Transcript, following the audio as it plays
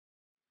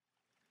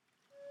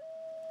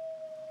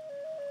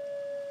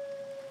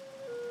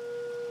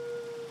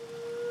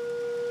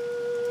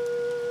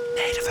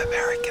Native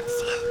American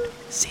Flute,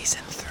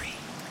 Season 3,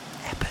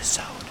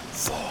 Episode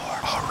 4,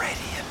 already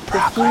in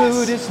progress. The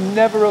flute is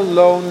never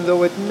alone,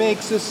 though it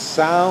makes a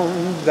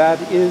sound that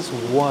is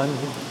one.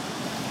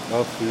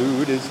 The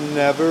flute is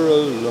never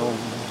alone.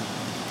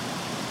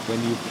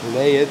 When you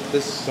play it,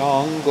 the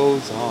song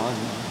goes on.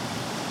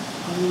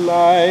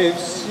 Life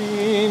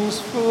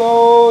seems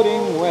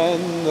floating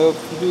when the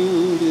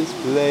flute is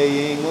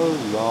playing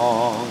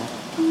along.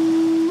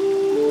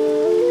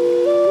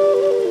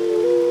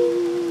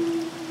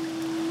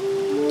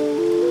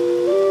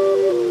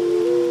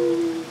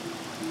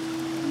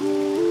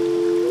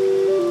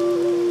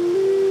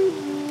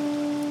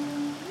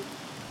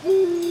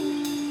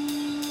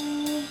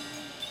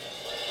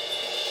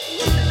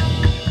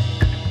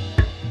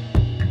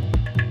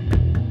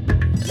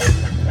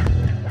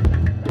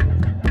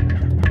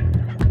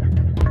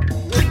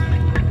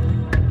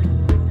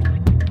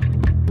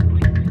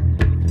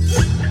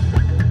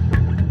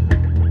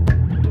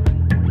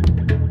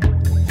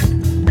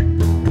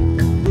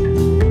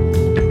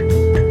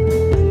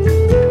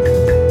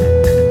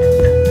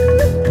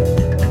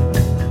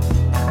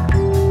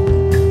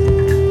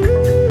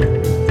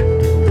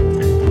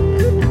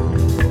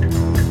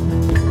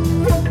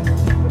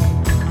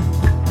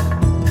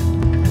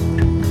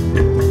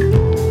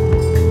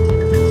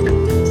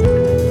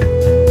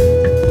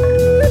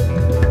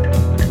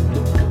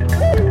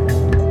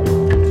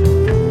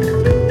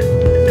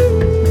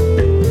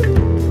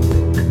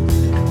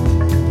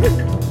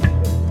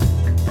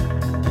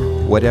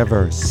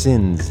 Whatever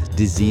sins,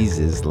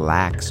 diseases,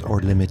 lacks,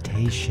 or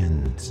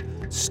limitations,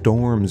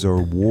 storms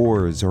or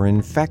wars or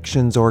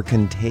infections or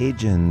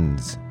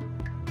contagions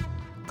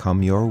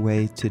come your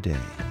way today.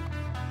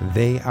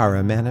 They are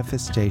a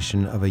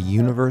manifestation of a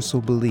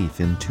universal belief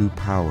in two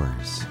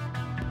powers.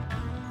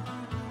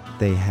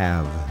 They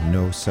have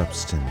no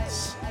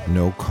substance,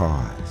 no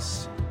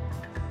cause.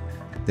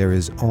 There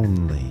is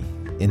only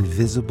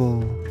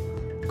invisible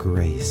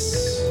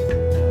grace.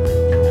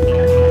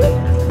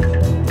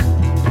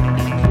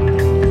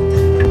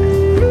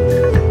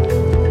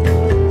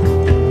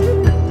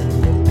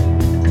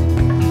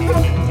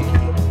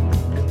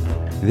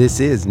 This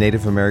is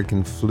Native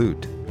American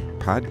Flute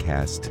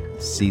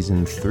Podcast,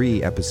 Season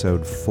 3,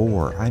 Episode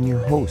 4. I'm your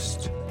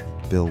host,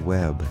 Bill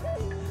Webb.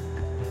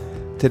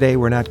 Today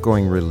we're not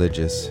going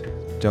religious.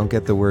 Don't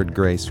get the word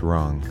grace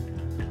wrong.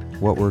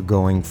 What we're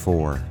going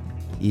for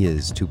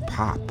is to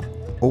pop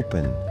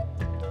open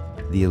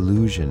the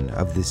illusion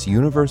of this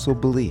universal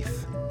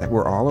belief that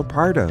we're all a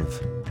part of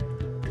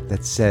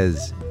that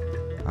says,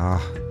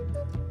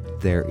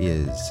 there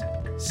is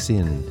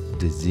sin,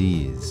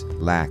 disease,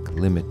 lack,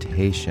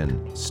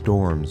 limitation,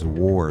 storms,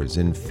 wars,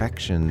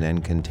 infection,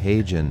 and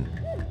contagion.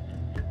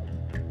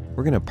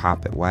 We're going to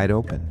pop it wide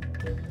open.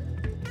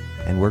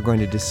 And we're going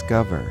to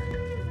discover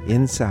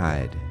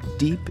inside,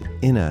 deep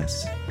in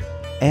us,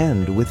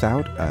 and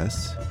without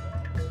us,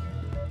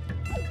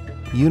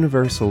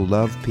 universal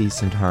love,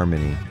 peace, and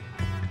harmony,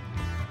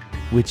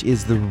 which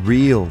is the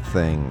real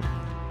thing,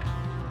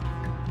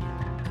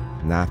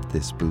 not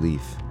this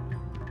belief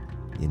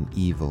in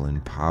evil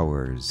and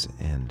powers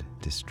and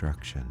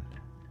destruction.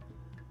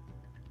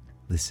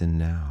 Listen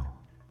now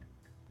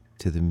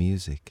to the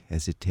music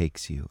as it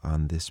takes you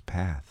on this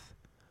path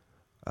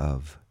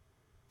of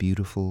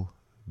beautiful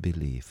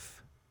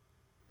belief.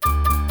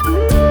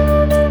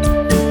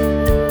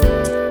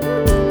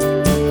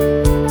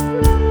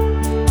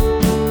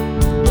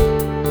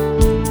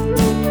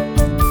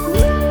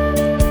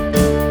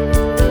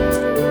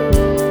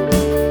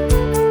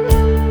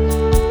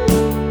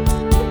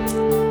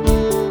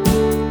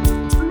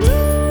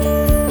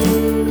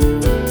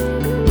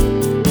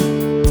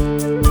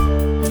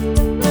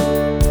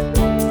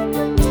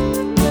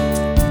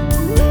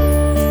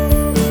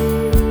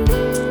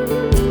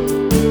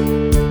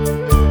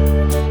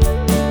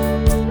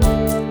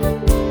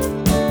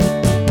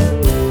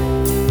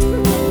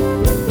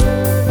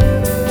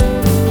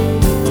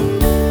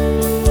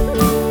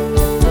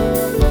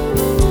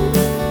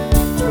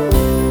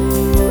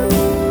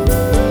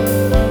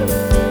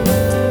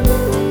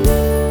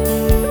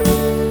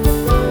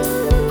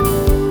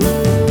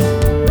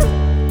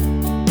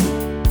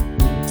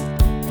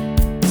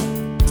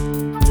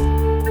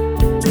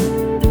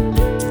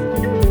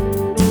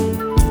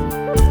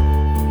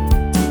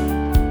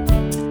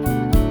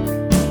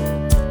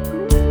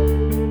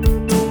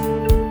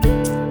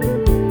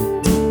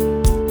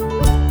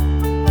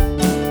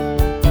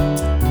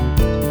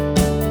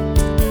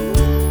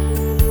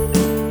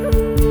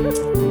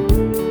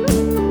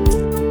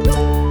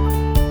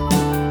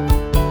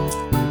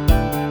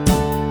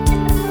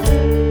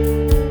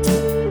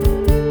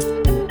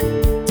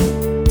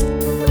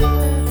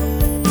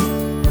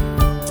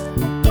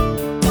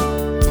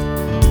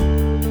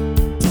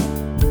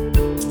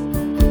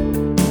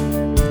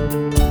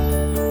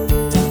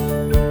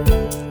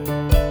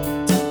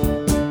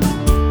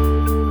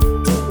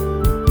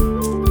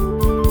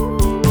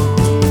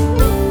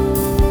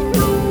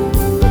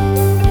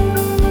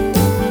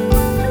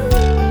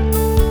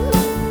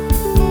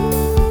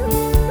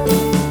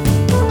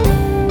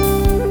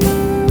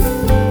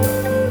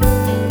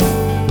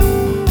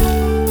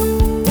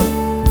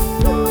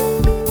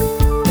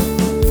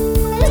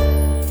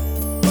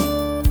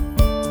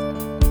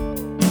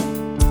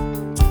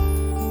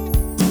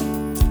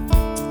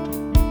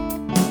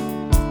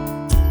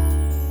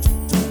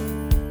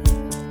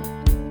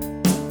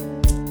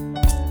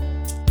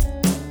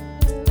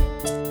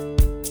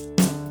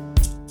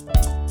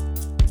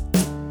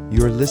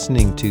 You're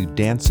listening to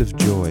Dance of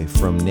Joy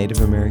from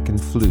Native American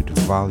Flute,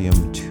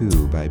 Volume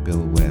 2 by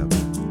Bill Webb.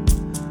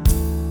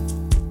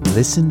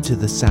 Listen to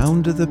the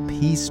sound of the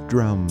peace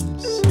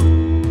drums.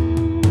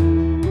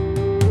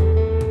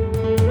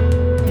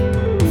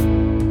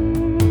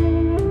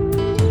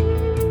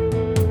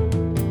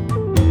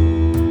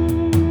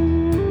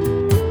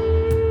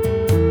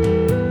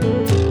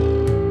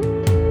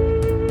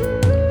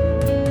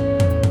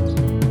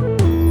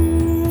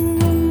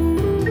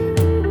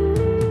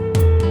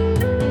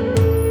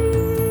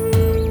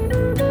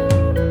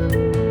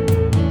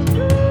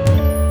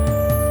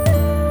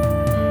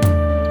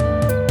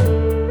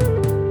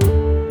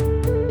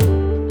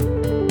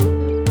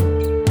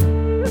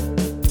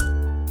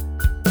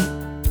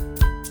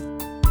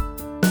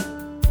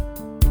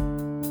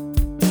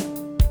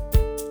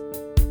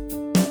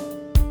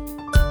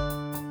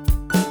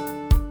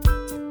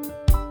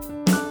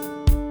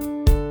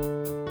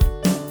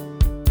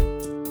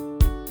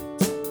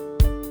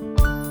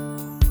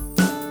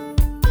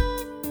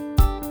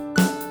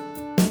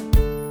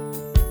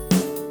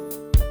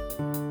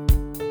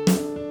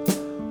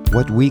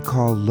 What we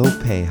call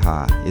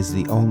Lopeha is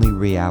the only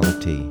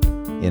reality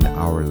in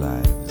our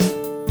lives.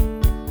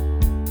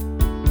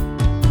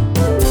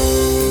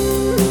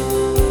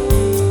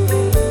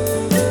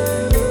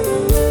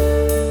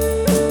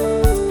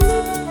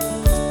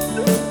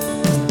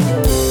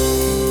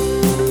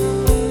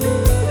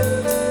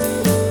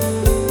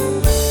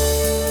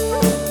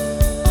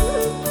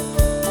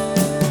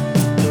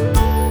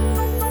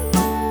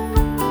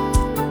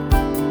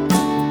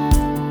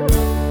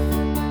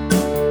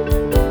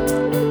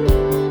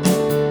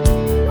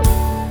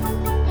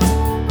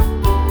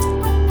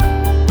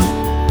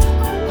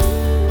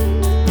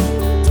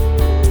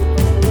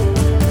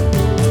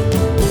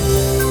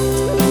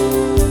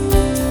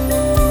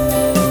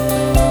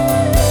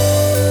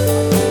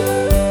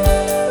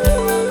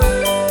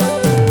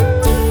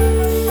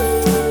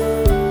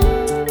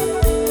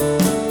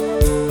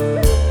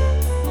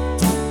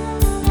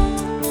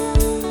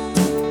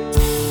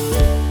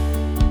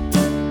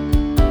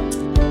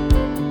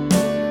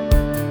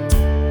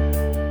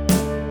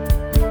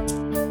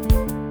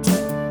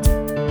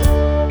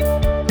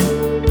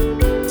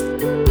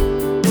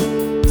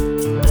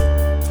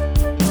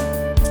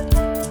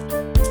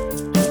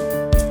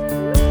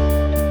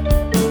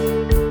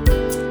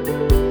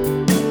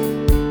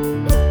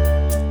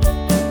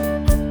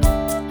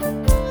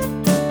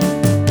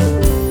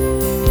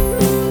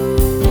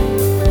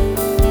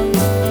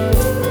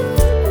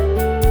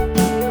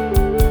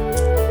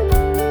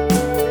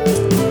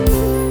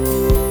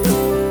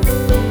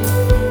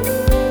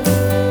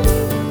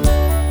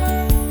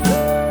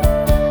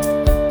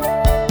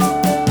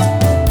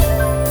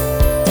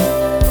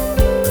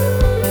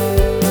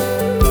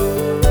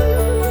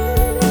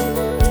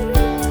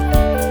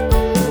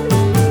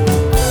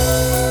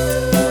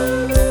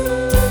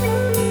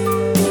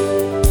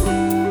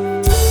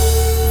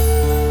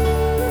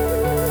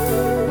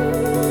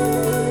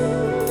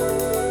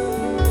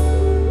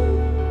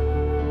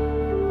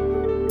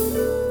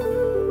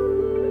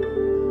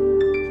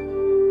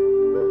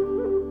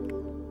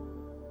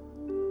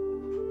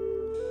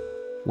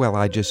 Well,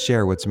 I just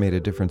share what's made a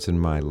difference in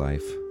my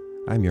life.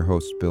 I'm your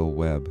host, Bill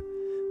Webb.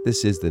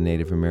 This is the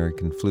Native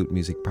American Flute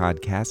Music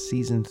Podcast,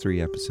 Season 3,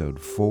 Episode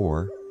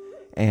 4,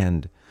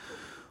 and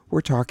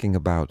we're talking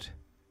about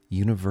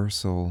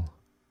universal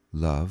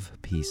love,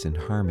 peace, and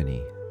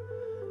harmony.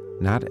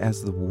 Not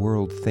as the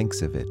world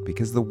thinks of it,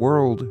 because the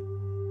world,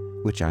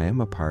 which I am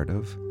a part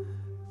of,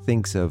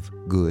 thinks of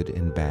good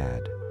and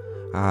bad.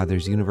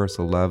 There's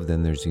universal love,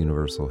 then there's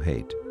universal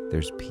hate.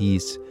 There's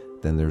peace,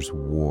 then there's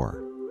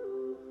war.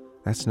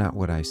 That's not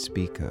what I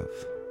speak of.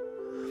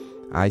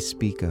 I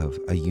speak of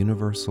a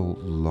universal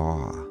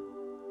law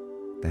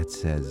that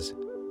says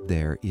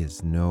there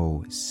is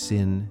no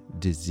sin,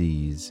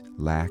 disease,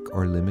 lack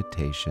or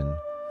limitation,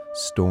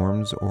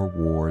 storms or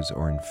wars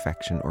or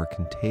infection or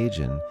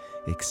contagion,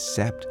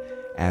 except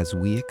as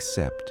we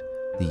accept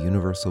the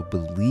universal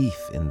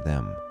belief in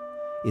them.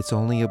 It's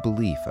only a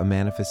belief, a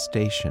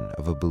manifestation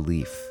of a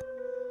belief.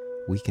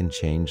 We can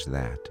change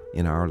that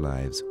in our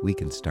lives. We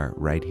can start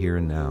right here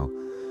and now.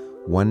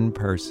 One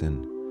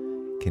person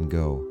can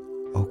go,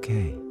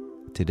 okay,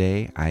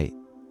 today I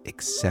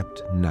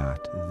accept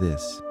not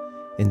this.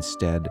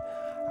 Instead,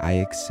 I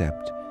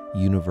accept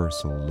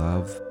universal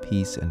love,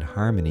 peace, and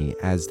harmony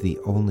as the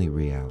only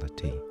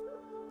reality.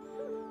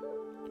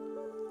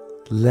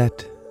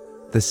 Let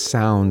the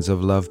sounds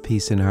of love,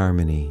 peace, and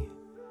harmony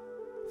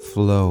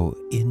flow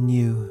in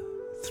you,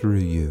 through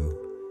you,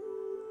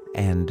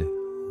 and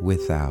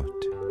without.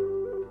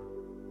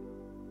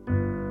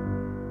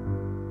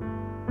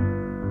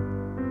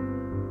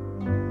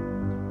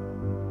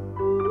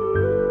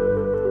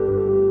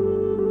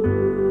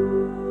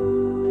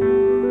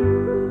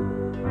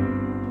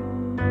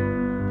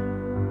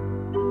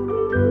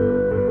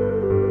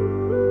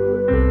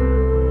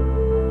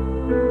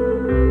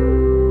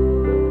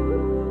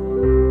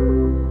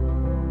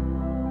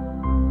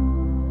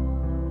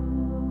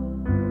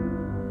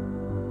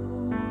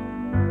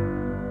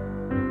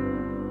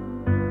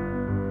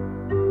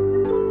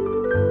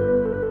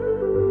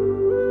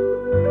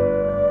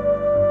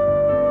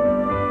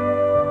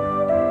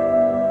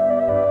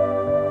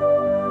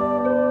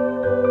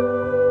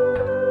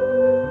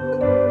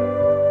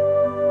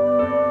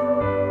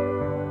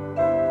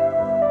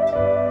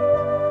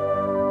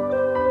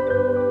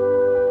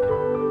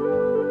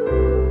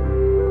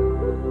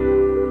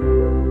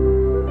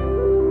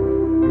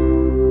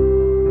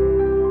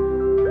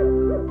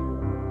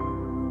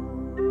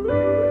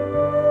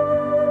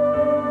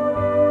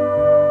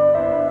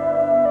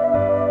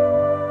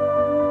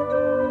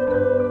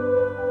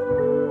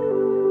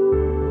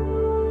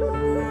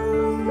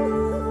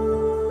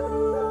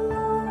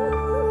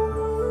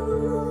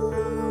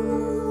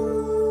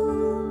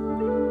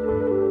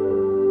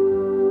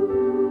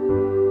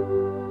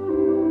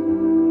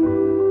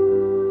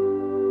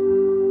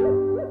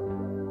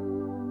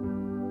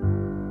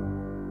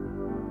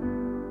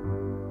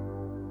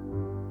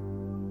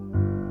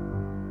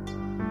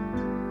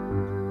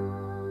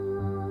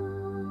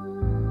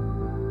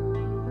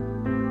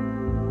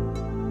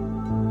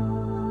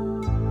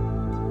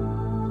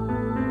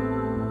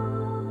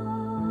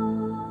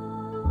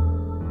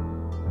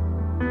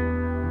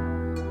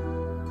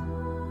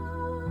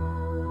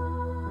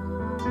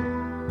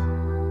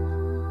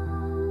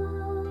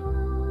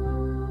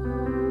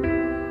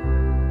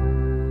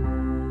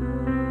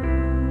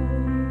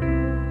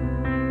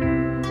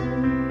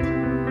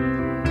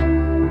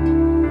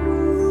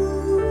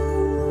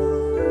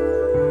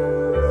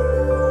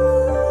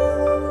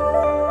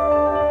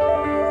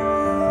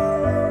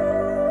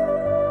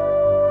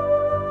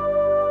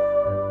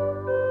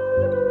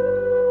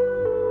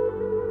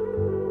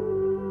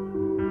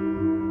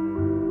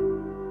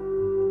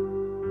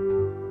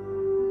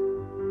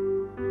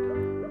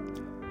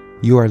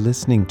 You are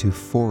listening to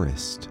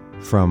Forest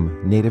from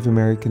Native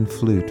American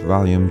Flute,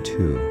 Volume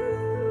 2.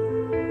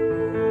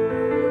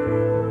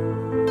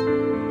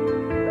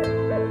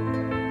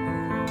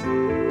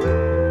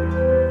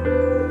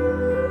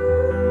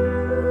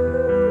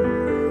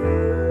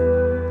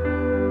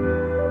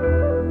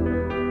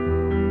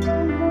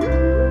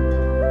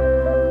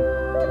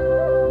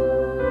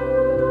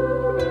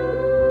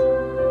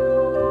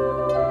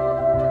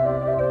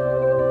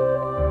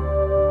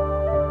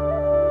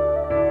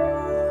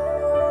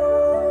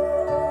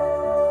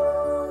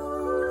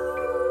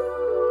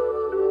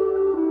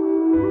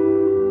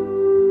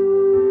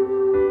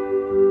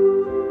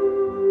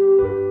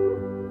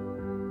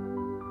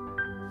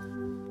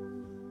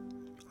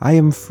 I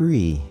am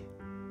free.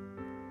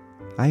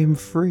 I am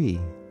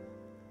free.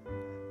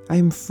 I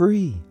am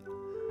free.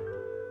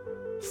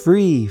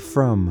 Free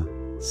from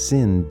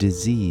sin,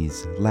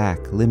 disease,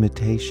 lack,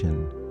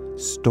 limitation,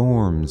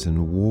 storms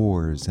and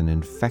wars and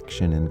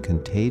infection and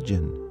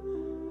contagion.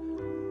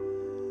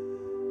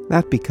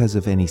 Not because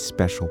of any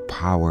special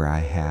power I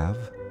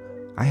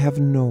have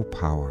no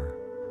power,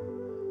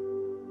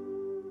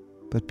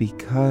 but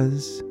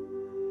because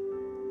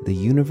the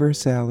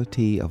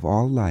universality of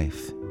all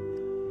life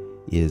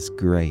is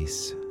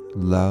grace,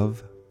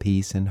 love,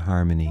 peace, and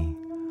harmony.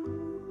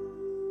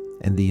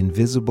 And the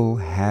invisible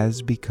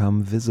has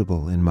become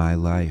visible in my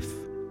life.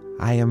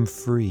 I am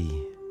free.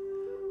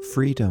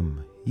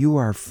 Freedom. You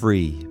are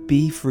free.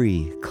 Be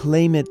free.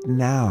 Claim it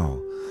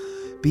now.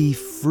 Be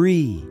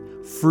free,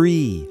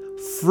 free,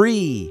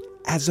 free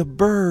as a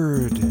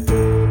bird.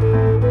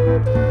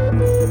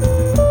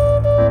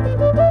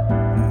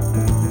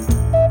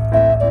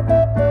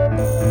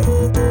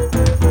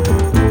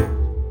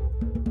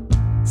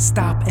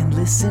 Stop and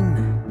listen.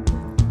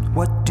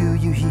 What do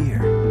you hear?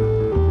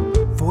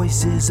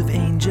 Voices of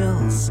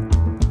angels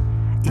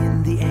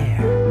in the air,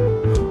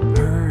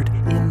 heard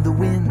in the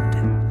wind,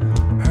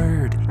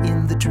 heard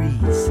in the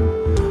trees,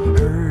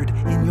 heard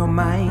in your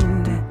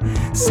mind,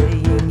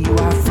 saying you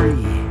are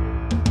free.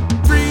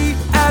 Free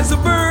as a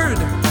bird,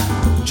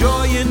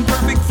 joy in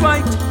perfect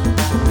flight,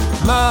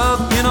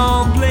 love in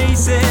all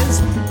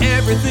places,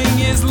 everything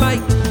is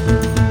light.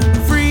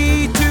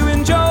 Free to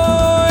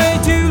enjoy,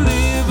 to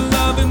live,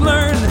 love and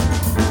learn.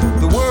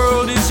 The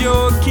world is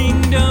your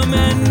kingdom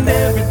and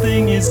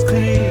everything is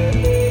clear.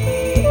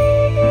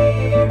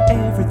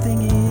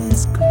 Everything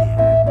is clear.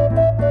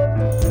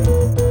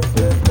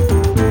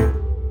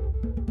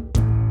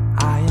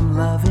 I am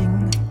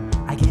loving,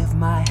 I give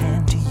my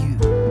hand to you.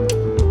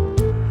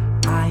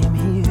 I am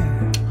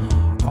here,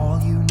 all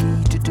you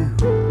need to do.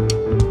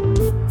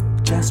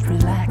 Just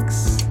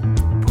relax,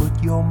 put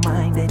your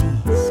mind at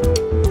ease.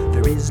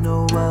 There is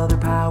no other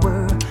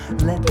power,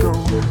 let go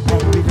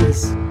and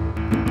release.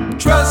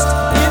 Trust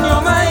in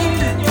your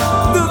mind,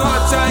 the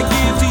thoughts I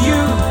give to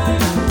you.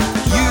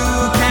 You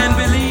can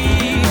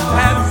believe,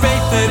 have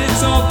faith that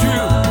it's all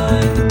true.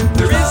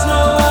 There is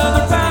no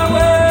other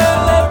power,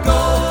 let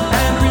go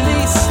and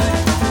release.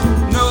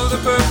 Know the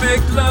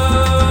perfect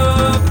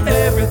love,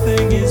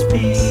 everything is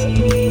peace.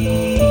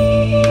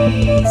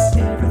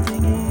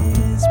 Everything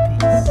is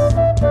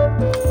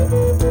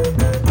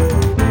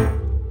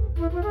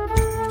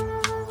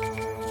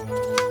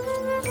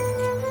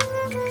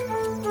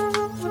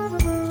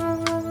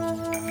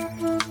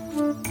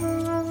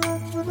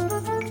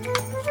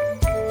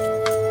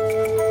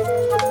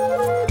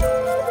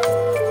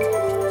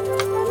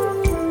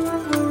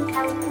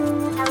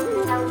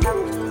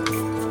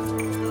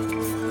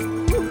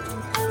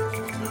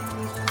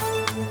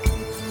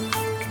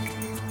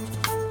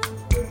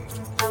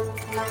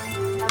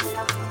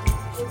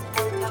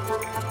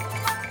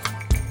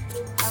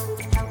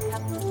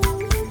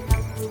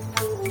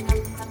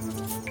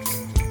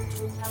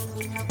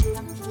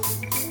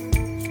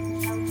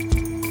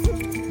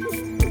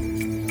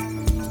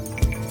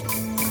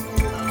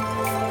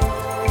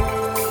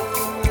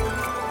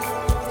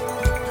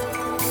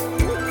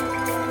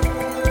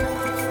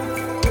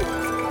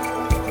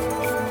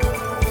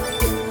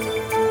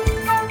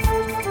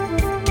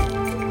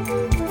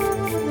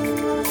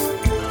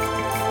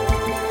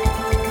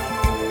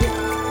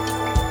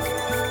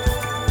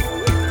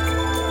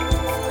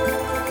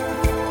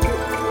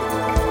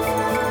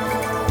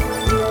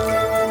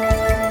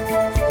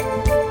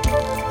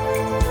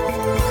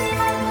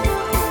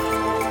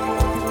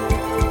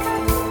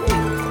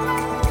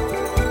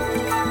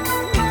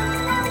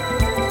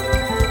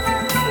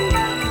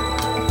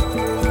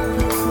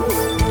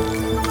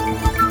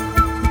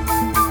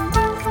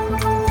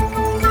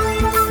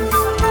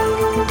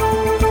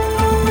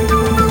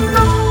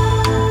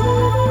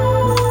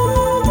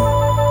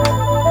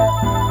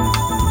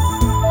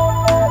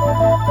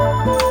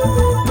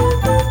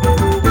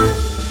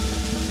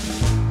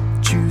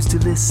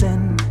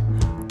listen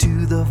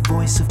to the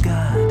voice of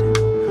God.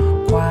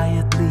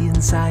 Quietly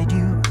inside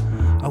you,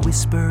 a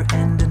whisper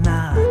and a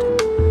nod.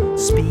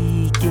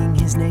 Speaking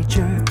his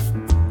nature,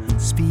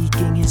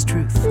 speaking his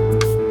truth,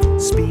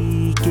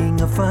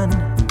 speaking of fun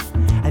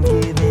and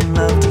giving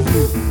love to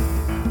you.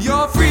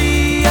 You're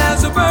free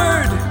as a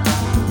bird,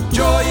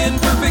 joy in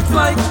perfect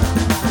flight.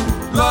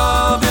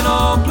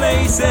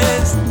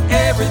 places.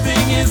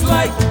 Everything is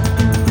light.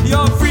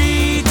 You're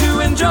free to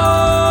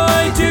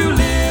enjoy, to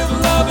live,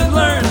 love, and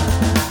learn.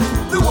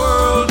 The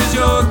world is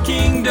your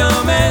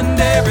kingdom and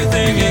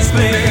everything is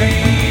clear.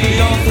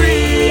 You're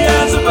free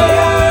as a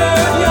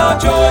bird, your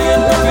joy in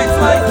perfect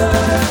flight.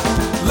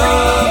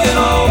 Love in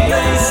all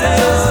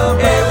places,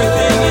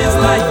 everything is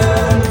light.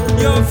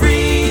 You're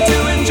free to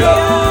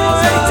enjoy,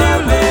 to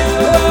live,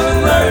 love,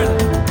 and learn.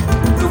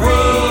 The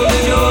world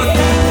is your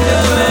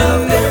kingdom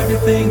and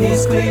everything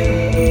is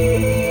clear.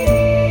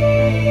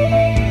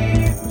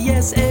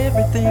 Yes,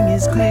 everything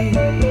is clear.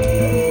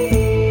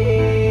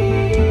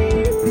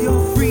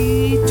 You're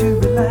free to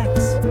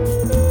relax,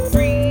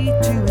 free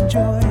to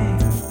enjoy.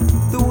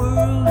 The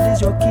world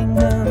is your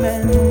kingdom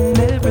and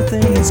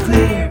everything is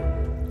clear.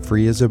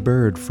 Free as a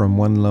Bird from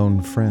One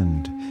Lone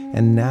Friend.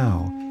 And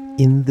now,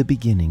 In the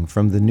Beginning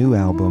from the new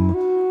album,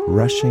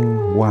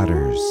 Rushing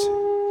Waters.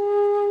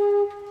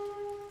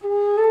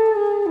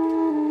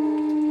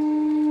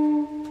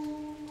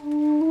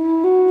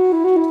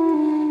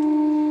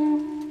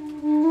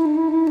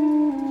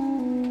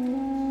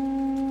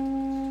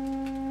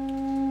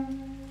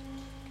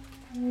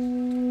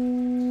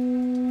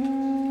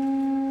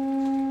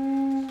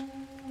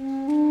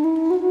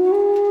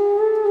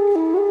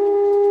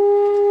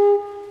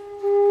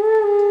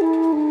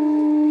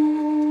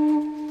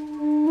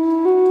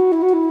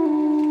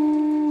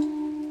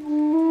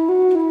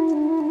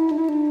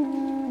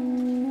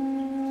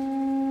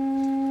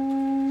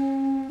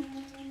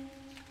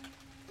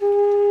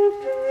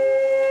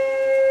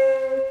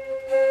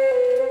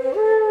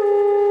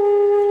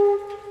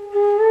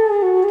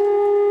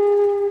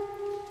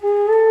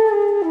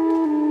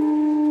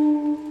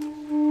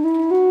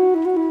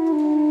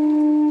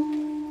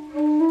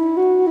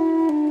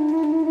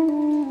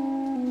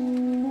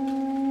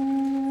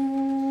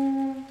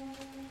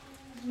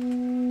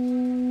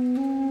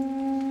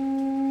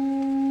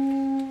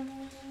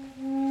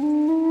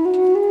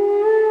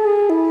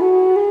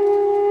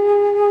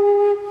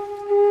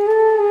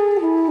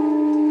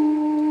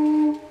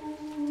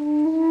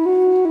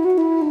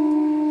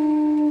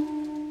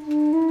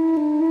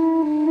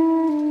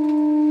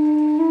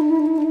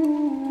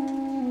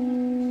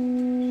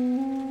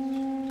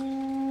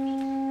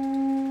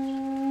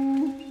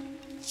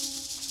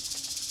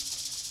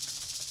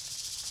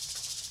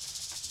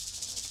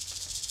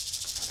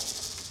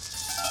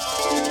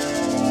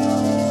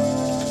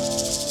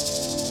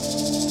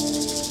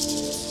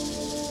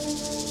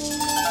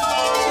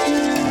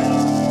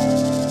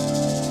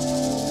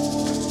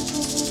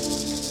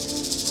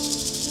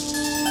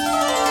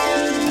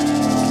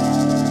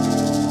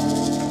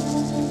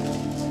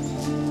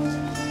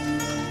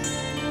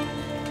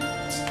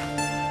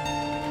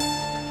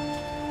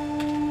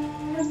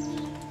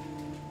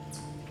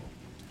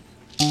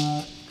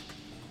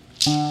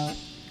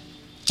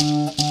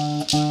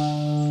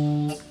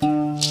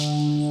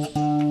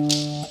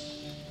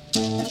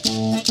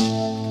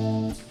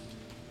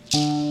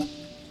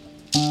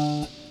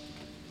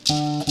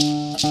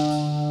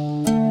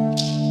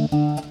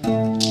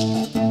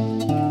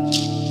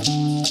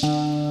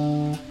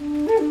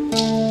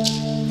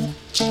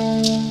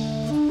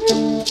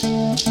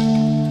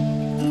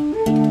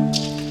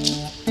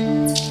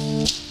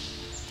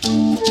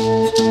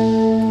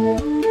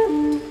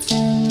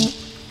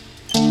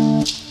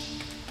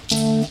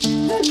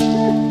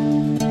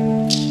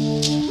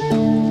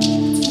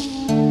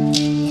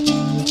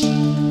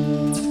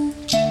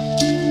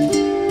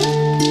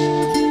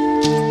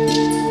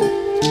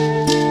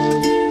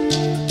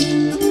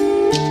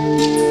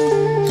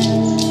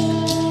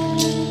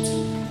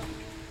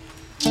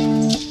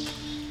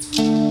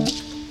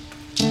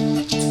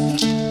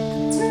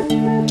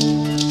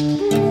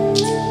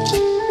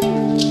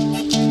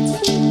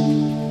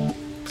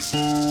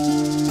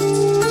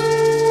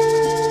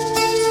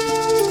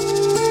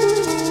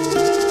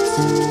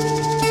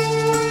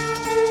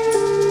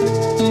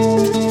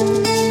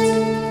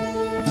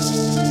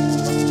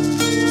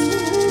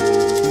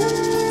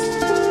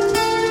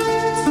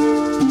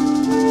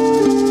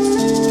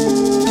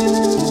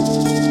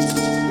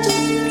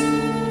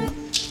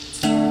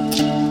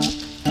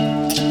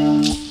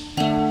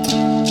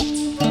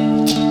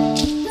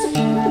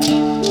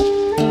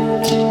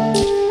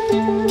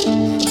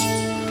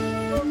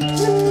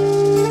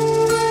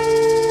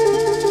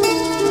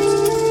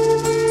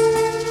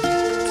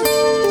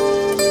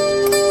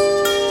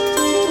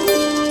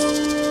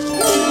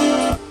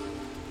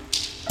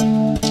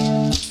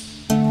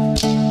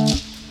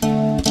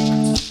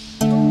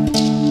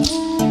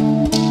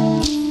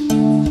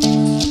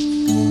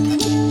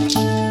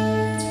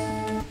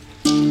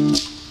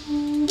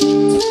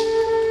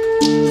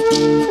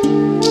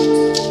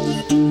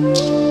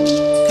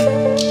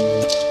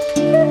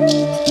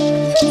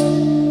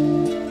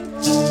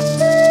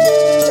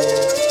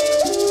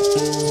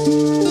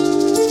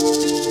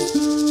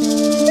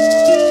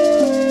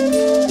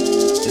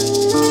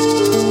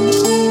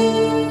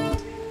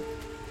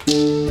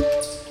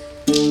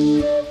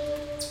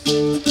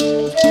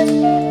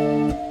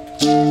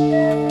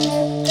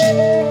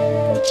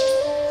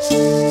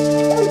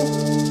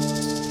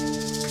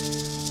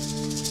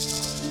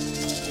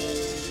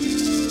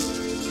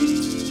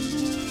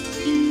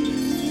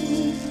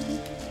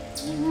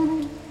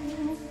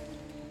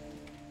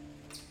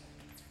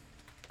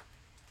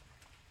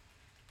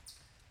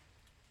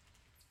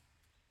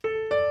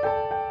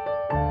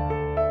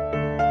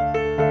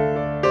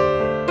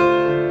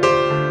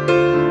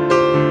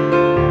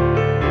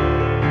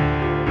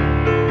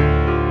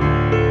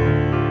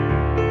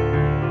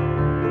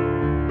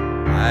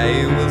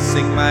 I will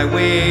sing my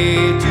way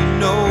to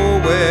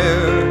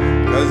nowhere,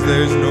 'cause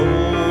there's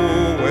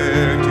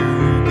nowhere to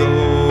go.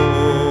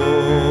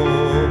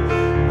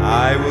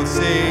 I will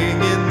sing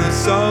in the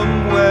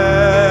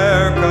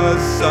somewhere,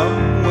 'cause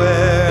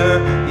somewhere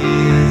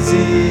is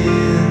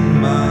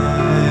in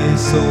my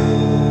soul.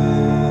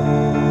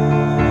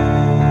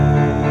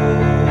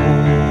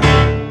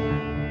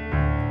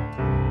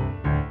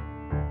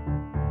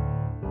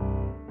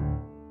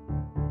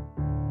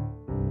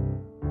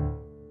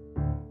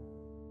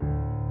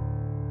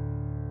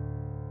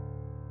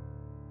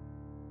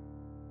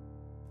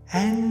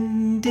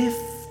 And if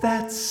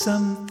that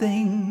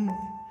something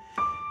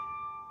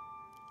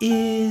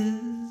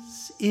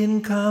is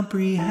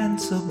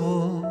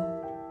incomprehensible,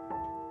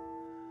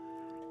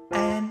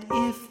 and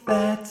if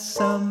that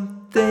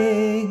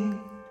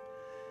something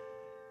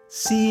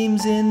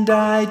seems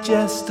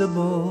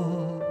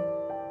indigestible,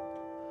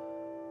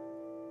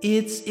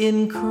 it's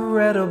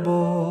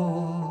incredible,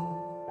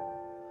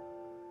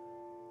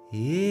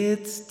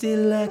 it's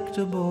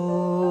delectable.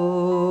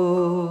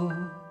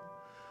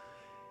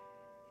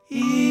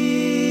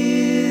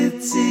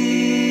 It's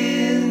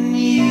in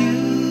you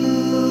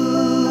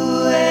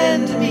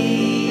and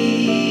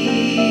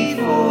me,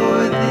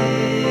 for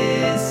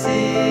this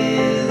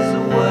is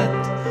what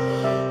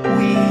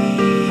we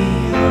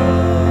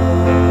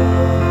are.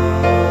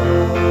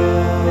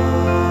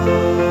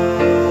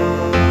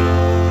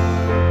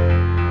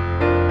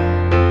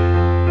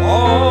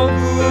 All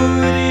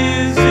good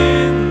is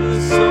in the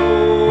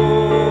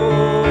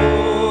soul.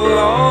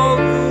 All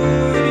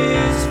good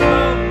is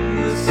from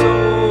the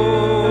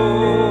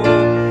soul.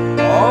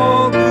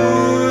 All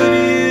good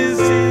is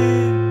in.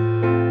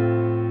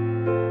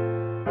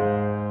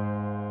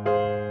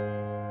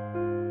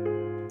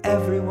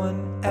 Everyone,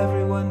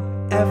 everyone,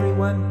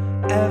 everyone,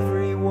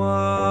 everyone.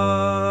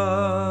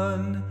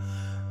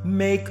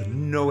 Make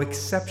no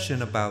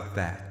exception about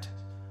that.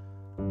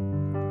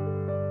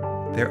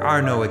 There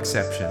are no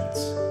exceptions.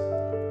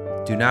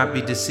 Do not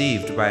be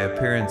deceived by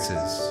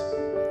appearances.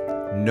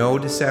 No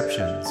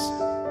deceptions.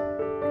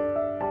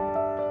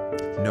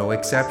 No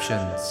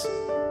exceptions.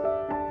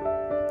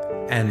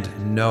 And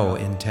no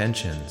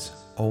intentions.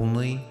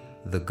 Only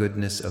the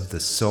goodness of the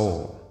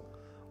soul.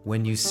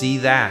 When you see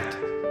that,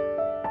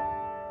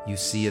 you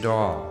see it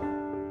all,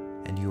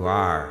 and you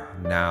are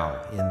now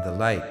in the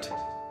light.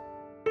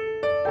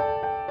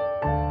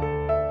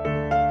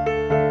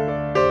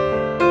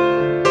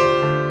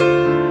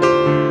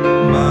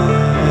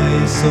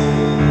 My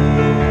soul.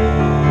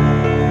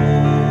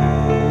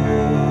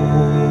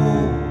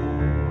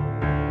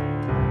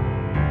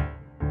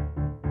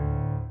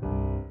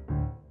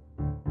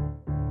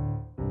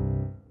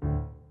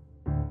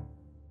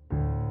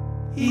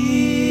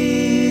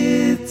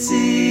 It's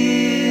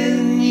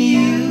in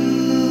you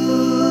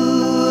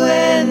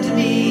and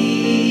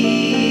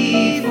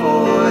me,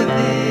 for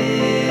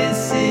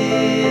this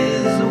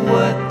is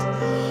what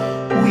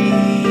we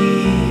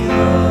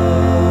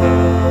are.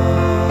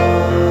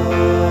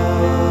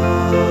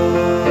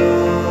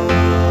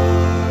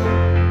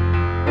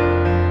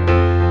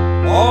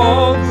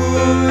 All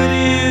good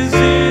is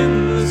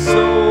in the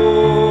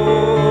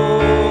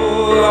soul.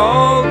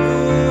 All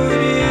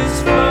good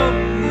is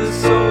from the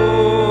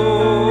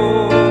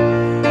soul.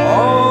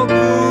 All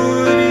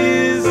good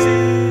is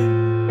in.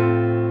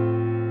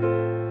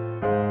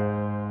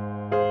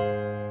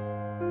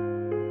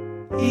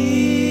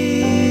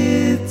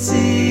 It's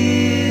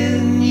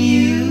in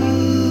you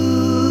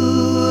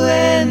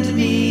and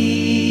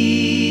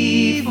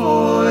me,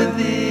 for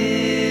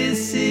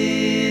this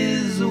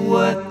is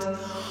what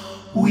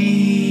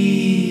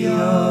we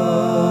are.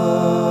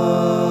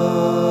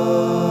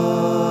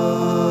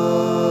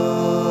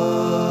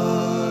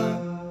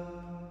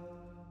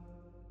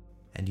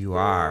 And you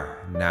are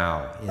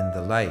now in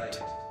the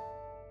light.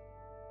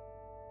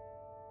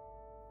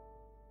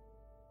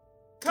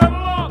 Come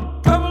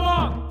along, come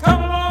along,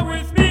 come along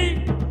with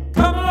me.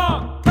 Come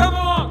along, come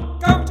along,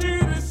 come to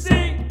the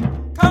sea.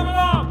 Come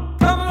along,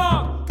 come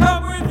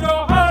with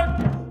your heart.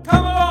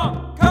 Come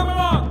along, come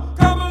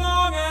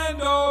along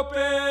and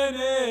open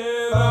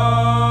it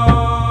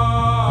up.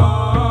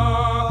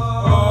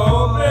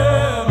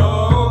 Open.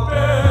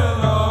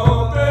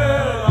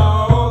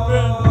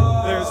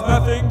 There's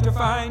nothing to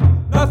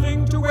find,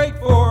 nothing to wait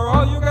for.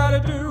 All you gotta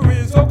do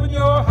is open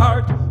your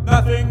heart.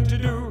 Nothing to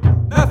do,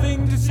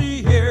 nothing to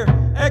see here,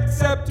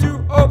 except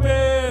to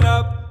open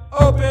up,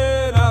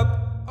 open up,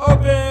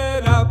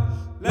 open up.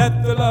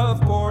 Let the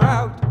love pour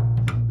out,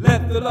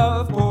 let the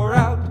love pour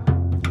out,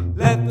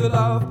 let the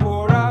love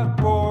pour out,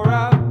 pour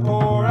out,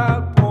 pour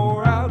out,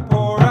 pour out,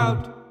 pour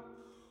out.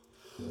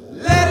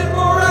 Let it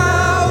pour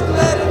out,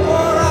 let it pour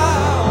out.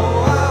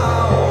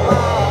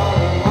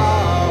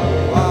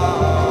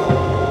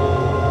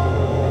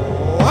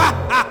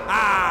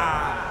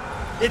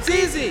 It's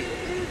easy.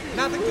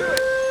 Nothing to it.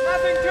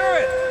 Nothing to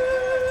it.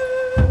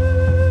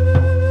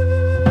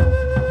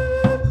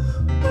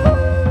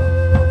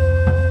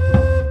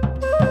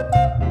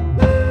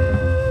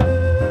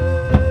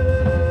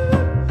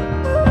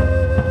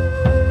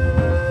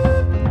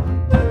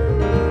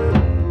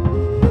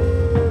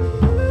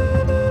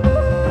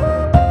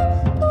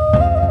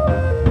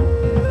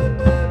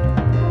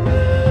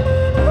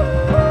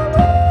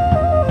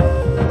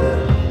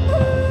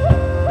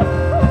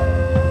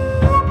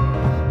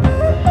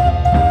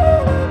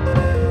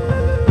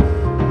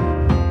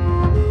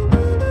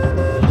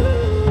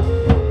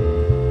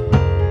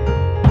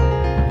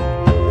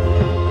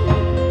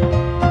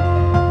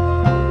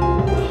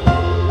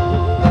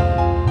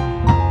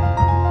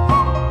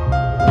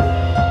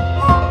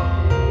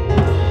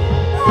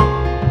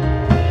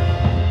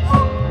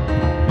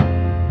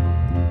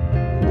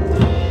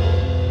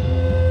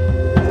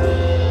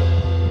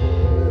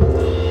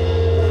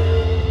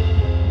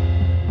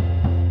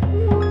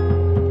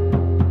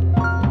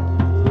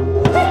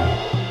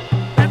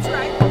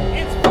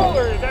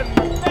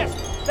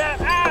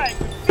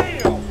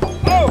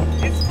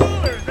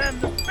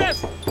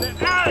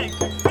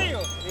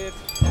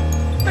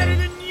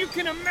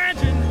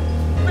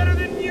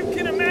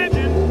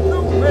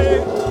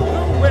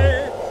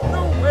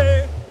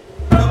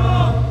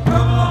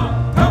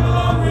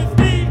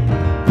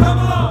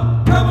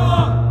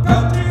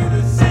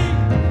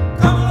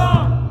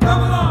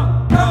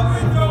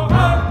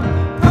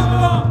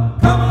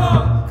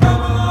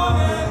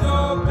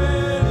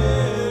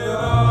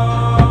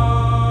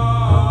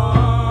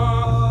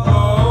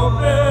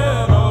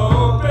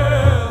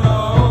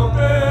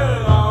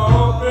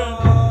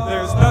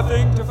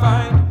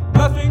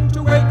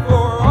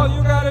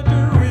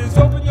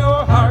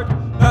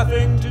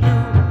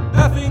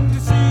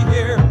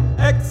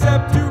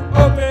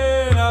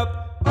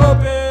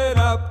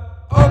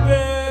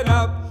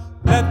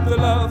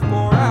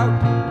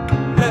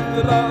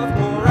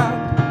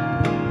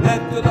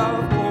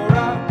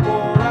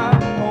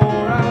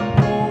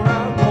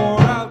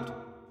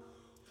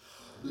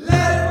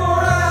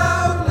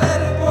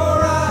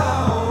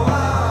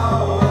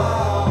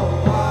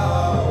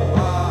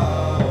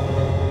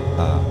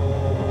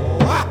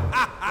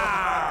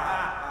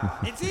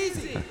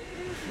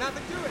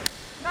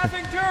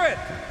 to it!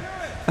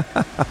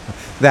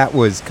 That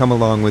was Come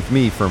Along With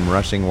Me from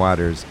Rushing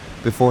Waters.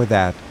 Before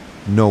that,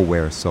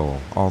 Nowhere Soul,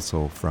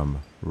 also from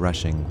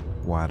Rushing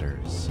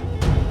Waters.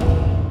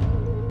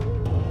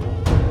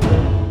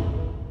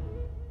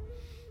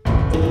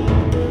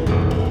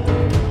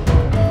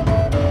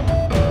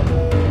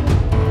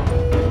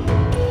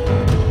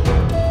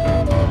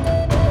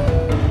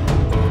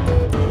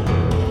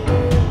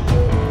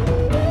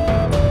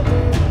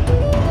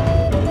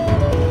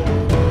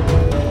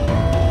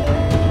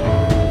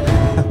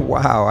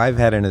 Wow, I've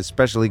had an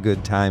especially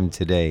good time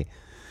today.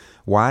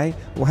 Why?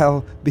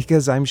 Well,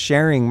 because I'm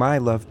sharing my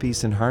love,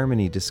 peace, and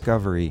harmony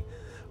discovery.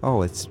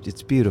 Oh, it's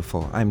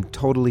beautiful. I'm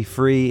totally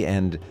free,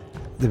 and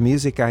the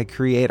music I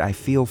create, I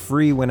feel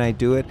free when I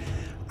do it.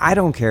 I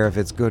don't care if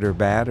it's good or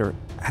bad, or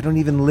I don't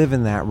even live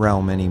in that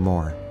realm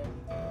anymore.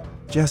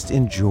 Just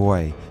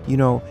enjoy.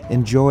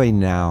 Enjoy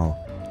now.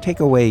 Take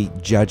away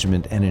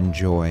judgment and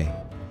enjoy.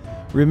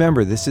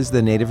 Remember, this is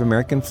the Native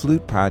American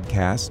Flute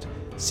Podcast,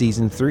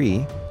 Season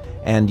 3.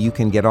 And you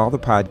can get all the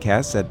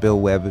podcasts at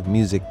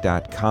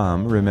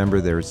billwebbmusic.com.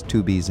 Remember, there's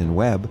 2 B's in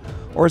web.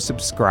 Or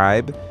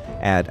subscribe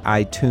at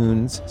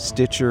iTunes,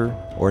 Stitcher,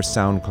 or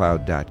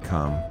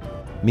SoundCloud.com.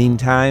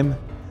 Meantime,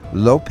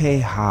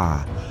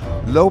 Lopeha.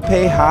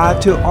 Lopeha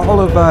to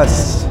all of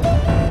us.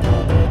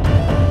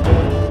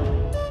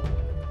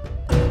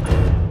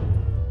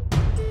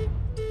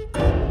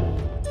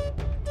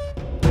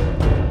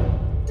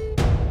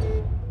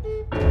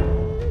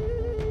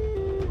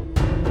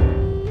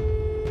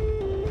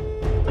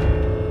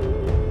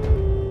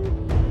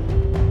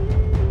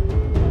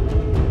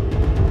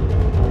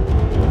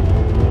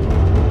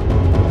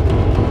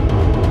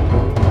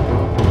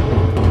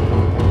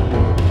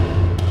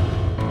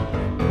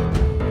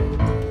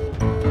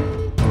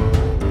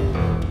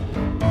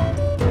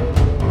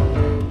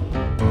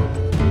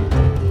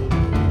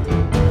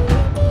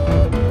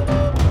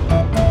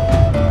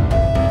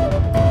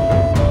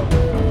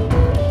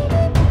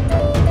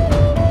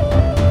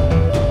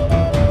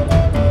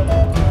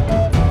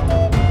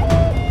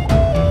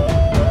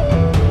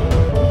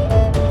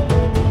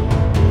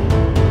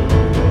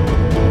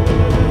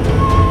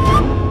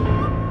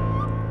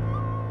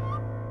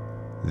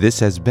 This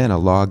has been a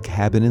Log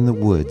Cabin in the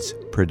Woods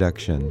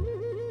production.